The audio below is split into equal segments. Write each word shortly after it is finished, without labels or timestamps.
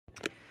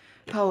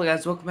Hello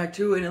guys, welcome back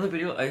to another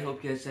video. I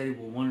hope you guys had a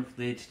wonderful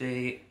day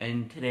today.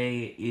 And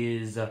today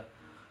is, let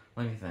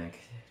me think.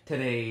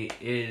 Today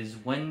is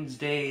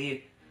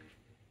Wednesday,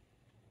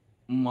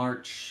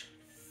 March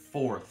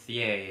 4th.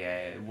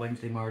 Yeah.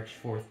 Wednesday, March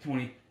 4th,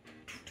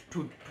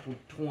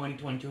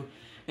 2022.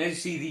 As you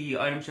see, the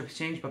item shop has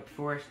changed, but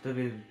before I start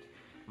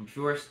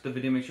the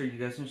video, make sure you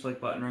guys smash the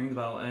like button, ring the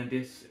bell, and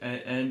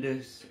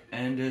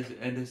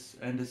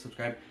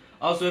subscribe.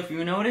 Also, if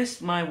you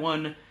noticed my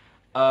one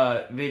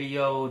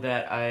video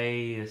that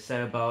I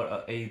said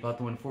about the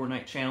one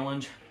Fortnite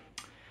challenge,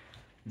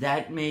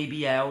 that may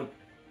be out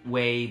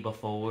way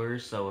before,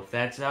 so if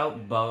that's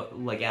out, but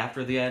like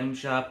after the item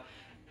shop,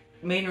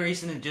 main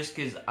reason is just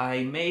because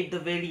I made the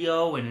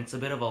video and it's a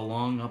bit of a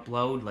long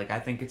upload. Like, I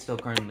think it's still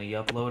currently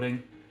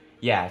uploading.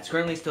 Yeah, it's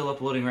currently still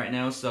uploading right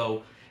now,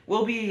 so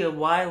will be a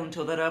while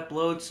until that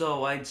uploads,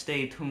 so I'd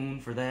stay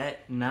tuned for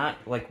that. Not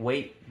like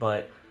wait,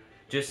 but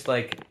just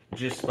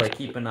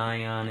keep an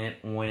eye on it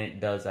when it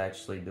does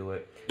actually do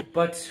it.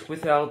 But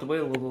without the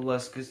wait,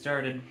 let's get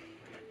started.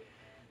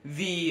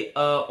 The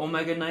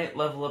Omega Knight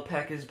level up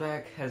pack is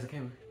back. Has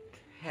come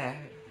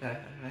back.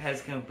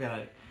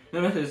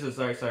 No, this is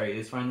sorry.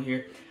 It's finally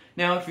here.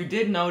 Now, if you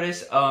did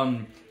notice,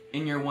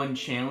 in your one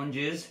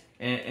challenges,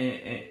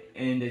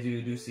 and as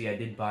you do see, I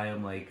did buy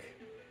them like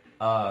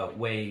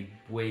way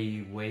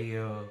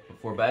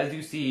before. But as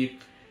you see,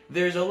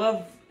 there's a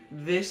love.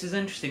 This is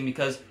interesting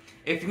because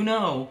if you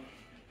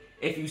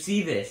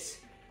see this,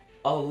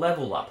 a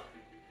level up.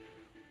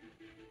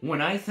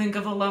 When I think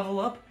of a level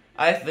up,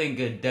 I think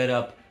a dead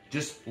up,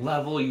 just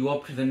level you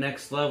up to the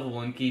next level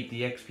and keep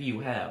the XP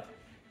you have.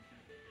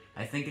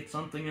 I think it's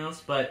something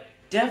else, but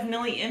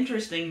definitely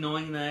interesting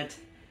knowing that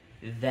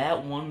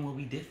that one will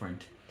be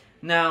different.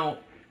 Now,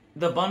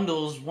 the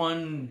bundles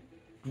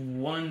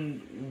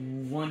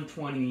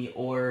 120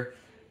 or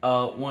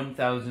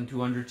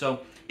 1,200, so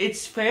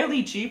it's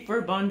fairly cheap for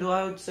a bundle,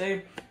 I would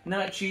say.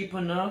 Not cheap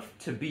enough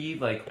to be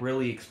like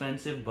really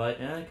expensive, but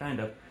kind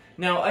of.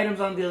 Now,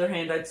 items on the other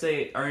hand, I'd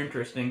say are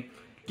interesting.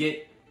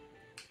 Get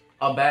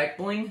a back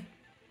bling,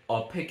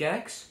 a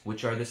pickaxe,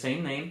 which are the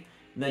same name,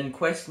 then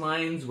quest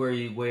lines where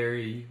you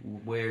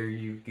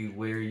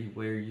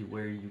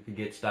could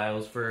get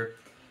styles for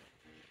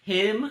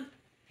him,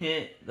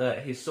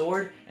 his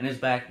sword, and his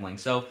back bling.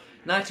 So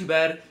not too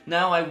bad.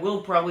 Now I will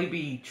probably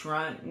be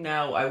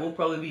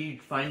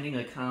finding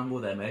a combo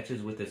that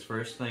matches with this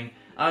first thing.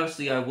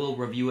 Obviously, I will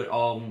review it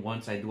all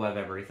once I do have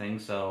everything.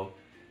 So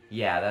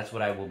yeah, that's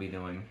what I will be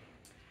doing.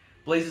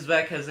 Blaze's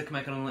back hasn't come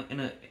back in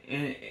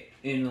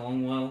a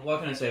long while. What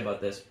can I say about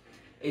this?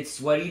 It's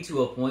sweaty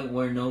to a point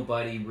where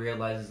nobody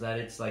realizes that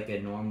it's like a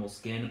normal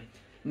skin.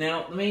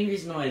 Now, the main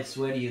reason why it's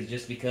sweaty is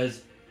just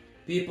because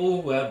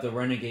people who have the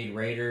Renegade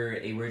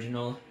Raider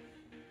original,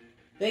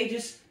 they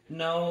just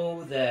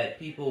know that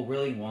people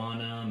really want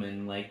them,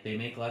 and like they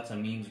make lots of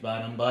memes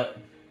about them, but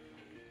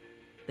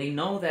they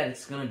know that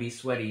it's gonna be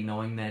sweaty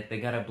knowing that they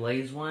got a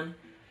Blaze one.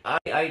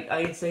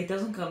 I'd say it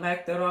doesn't come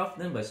back that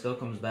often, but still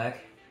comes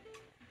back.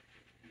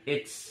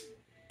 It's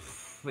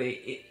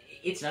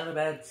not a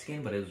bad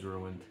skin, but it was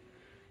ruined.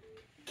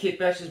 Kit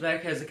Bash's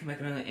back hasn't come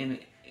back in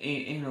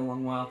a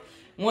long while.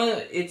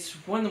 It's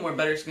one of the more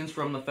better skins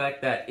from the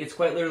fact that it's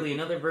quite literally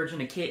another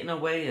version of Kit in a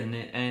way, and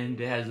it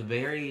has a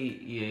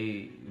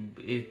very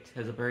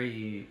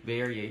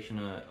variation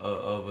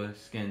of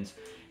skins.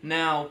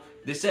 Now,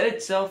 the set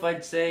itself,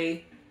 I'd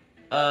say,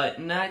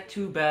 not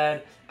too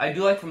bad. I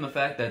do like from the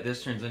fact that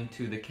this turns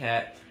into the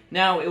cat.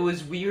 Now, it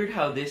was weird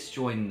how this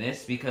joined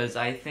this, because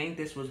I think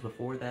this was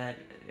before that,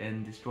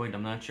 and this joined,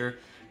 I'm not sure.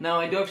 Now,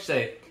 I do have to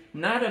say,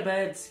 not a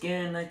bad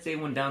skin. I'd say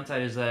one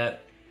downside is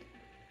that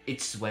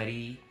it's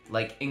sweaty.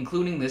 Like,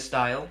 including this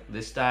style.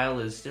 This style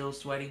is still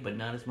sweaty, but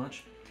not as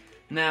much.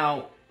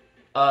 Now,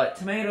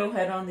 Tomato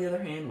Head, on the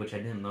other hand, which I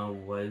didn't know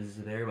was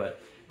there,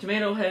 but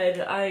Tomato Head,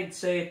 I'd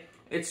say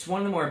it's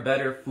one of the more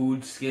better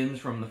food skins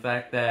from the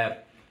fact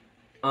that,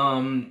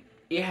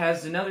 it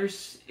has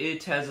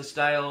a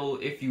style,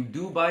 if you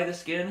do buy the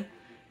skin,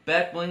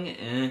 back bling,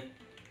 and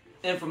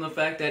from the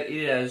fact that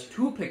it has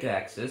two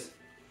pickaxes,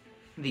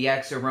 the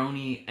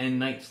Axeroni and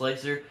Night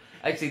Slicer.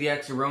 I'd say the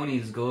Axeroni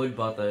is good,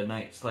 but the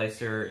Night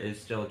Slicer is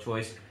still a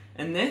choice.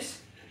 And this,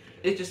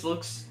 it just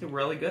looks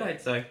really good, I'd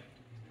say.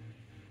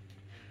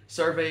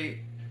 Sarva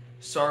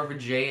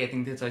J, I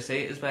think that's how I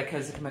say it, is back.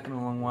 Hasn't come back in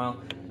a long while.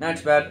 Not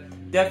too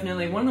bad.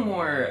 Definitely one of the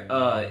more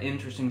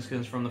interesting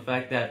skins from the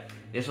fact that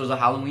this was a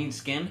Halloween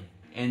skin,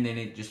 and then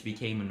it just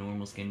became a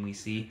normal skin we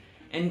see.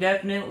 And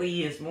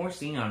definitely is more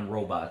seen on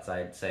robots,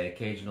 I'd say,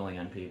 occasionally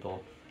on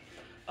people.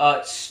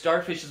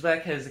 Starfish is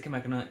back. Hasn't come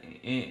back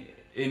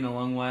in a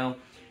long while.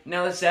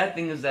 Now, the sad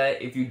thing is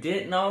that if you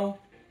didn't know,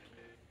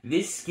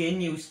 this skin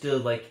used to,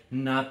 like,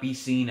 not be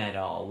seen at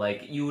all.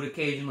 Like, you would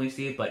occasionally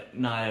see it, but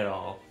not at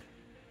all.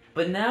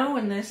 But now,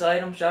 in this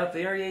item shop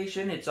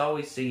variation, it's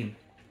always seen.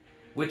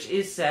 Which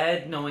is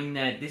sad, knowing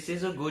that this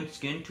is a good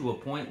skin to a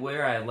point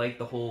where I like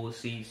the whole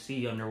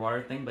sea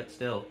underwater thing, but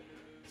still,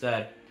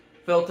 sad.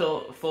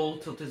 Full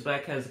Tilt is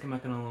back. Hasn't come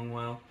back in a long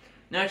while.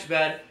 Not too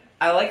bad.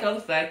 I like all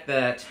the fact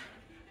that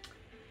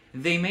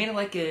They made it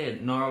like a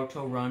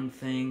Naruto run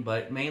thing,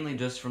 but mainly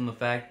just from the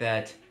fact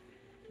that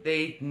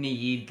they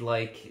need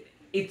like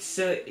it's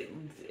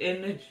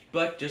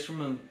but just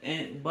from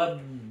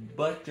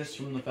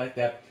the fact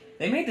that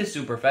they made this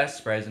super fast.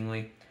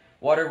 Surprisingly,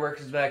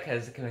 Waterworks is back.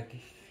 Has a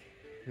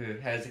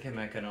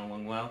Kameka no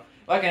long well.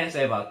 What can I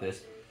say about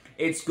this?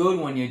 It's good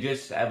when you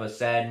just have a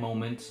sad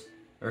moment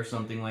or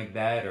something like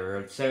that,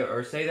 or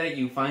say that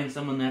you find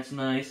someone that's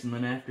nice, and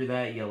then after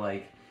that you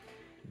like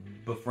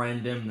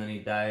befriend him, then he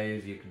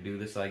dies. You can do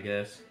this, I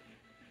guess.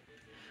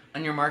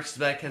 On your marks,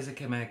 back has a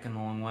Kameka no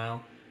long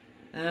well.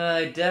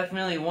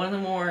 Definitely one of the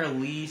more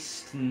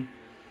least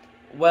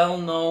well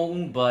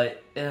known,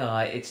 but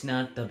it's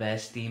not the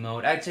best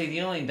emote. I'd say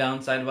the only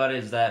downside about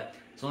it is that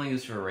it's only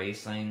used for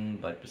racing,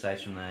 but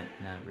besides from that,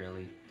 not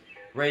really.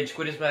 Rage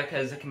Quit is back,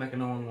 has a Kameka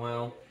no long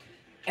well.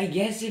 I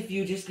guess if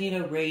you just need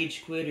a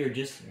rage quit or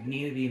just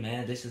need to be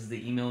mad, this is the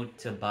emote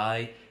to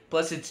buy.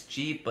 Plus it's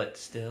cheap, but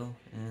still,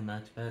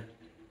 not too bad.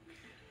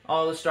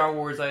 All the Star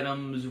Wars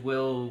items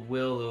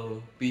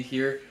will be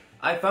here.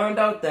 I found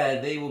out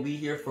that they will be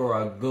here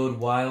for a good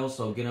while,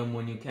 so get them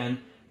when you can.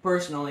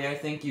 Personally, I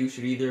think you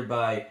should either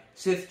buy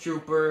Sith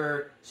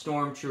Trooper,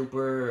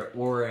 Stormtrooper,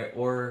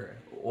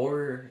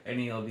 or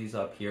any of these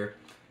up here.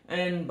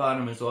 And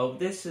bottom as well.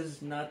 This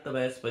is not the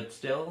best, but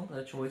still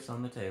a choice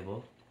on the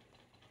table.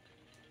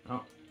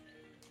 Oh.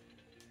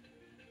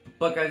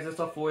 But guys, that's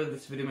all for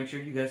this video. Make sure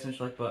you guys smash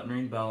the like button,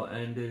 ring the bell,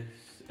 and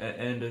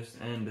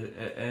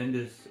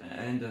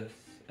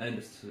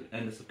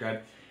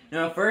subscribe.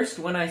 Now, first,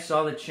 when I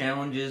saw the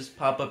challenges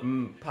pop up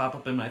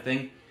in my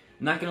thing,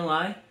 I'm not gonna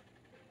lie.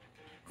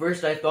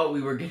 First, I thought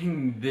we were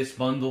getting this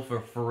bundle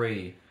for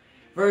free.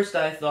 First,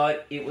 I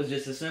thought it was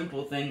just a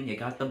simple thing. You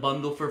got the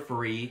bundle for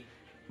free,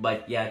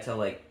 but you had to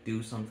like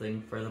do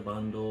something for the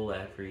bundle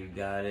after you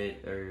got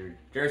it,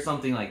 or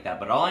something like that.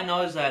 But all I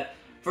know is that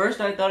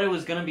first I thought it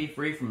was gonna be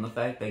free from the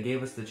fact they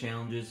gave us the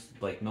challenges,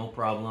 like no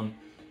problem.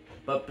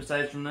 But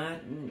besides from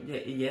that,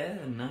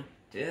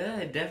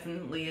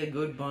 definitely a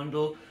good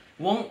bundle.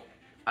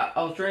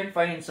 I'll try and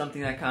find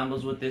something that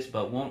combos with this,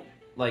 but won't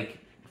like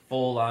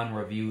full on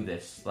review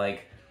this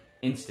like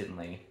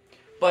instantly.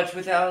 But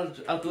without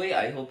out the way,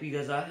 I hope you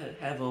guys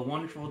have a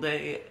wonderful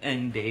day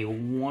and a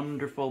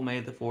wonderful May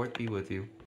the 4th be with you.